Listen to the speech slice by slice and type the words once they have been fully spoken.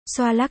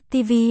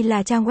Xoilac-tv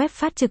là trang web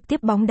phát trực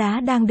tiếp bóng đá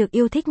đang được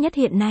yêu thích nhất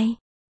hiện nay.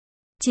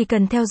 Chỉ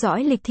cần theo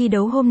dõi lịch thi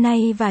đấu hôm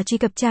nay và truy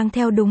cập trang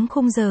theo đúng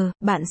khung giờ,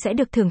 bạn sẽ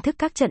được thưởng thức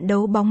các trận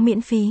đấu bóng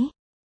miễn phí.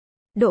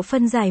 Độ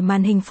phân giải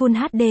màn hình Full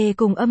HD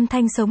cùng âm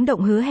thanh sống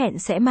động hứa hẹn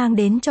sẽ mang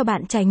đến cho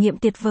bạn trải nghiệm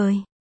tuyệt vời.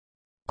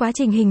 Quá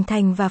trình hình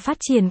thành và phát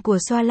triển của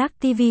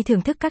xoilac-tv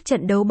thưởng thức các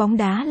trận đấu bóng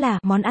đá là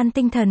món ăn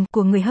tinh thần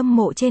của người hâm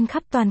mộ trên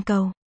khắp toàn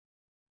cầu.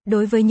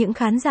 Đối với những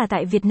khán giả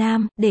tại Việt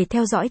Nam, để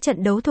theo dõi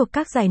trận đấu thuộc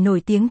các giải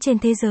nổi tiếng trên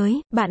thế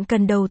giới, bạn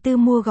cần đầu tư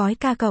mua gói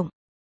K cộng.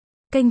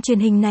 Kênh truyền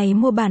hình này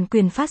mua bản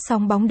quyền phát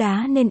sóng bóng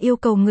đá nên yêu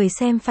cầu người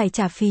xem phải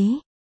trả phí.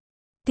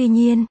 Tuy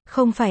nhiên,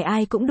 không phải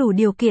ai cũng đủ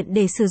điều kiện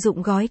để sử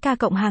dụng gói K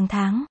cộng hàng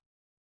tháng.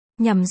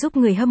 Nhằm giúp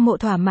người hâm mộ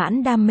thỏa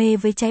mãn đam mê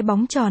với trái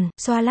bóng tròn,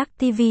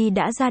 xoilac-tv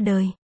đã ra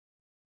đời.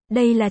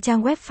 Đây là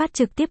trang web phát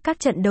trực tiếp các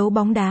trận đấu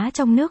bóng đá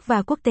trong nước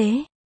và quốc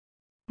tế.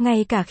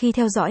 Ngay cả khi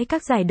theo dõi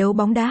các giải đấu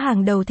bóng đá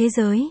hàng đầu thế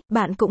giới,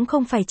 bạn cũng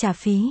không phải trả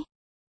phí.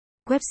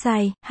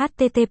 Website: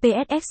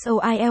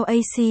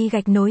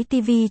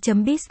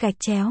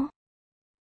 https://xoilac-tv.biz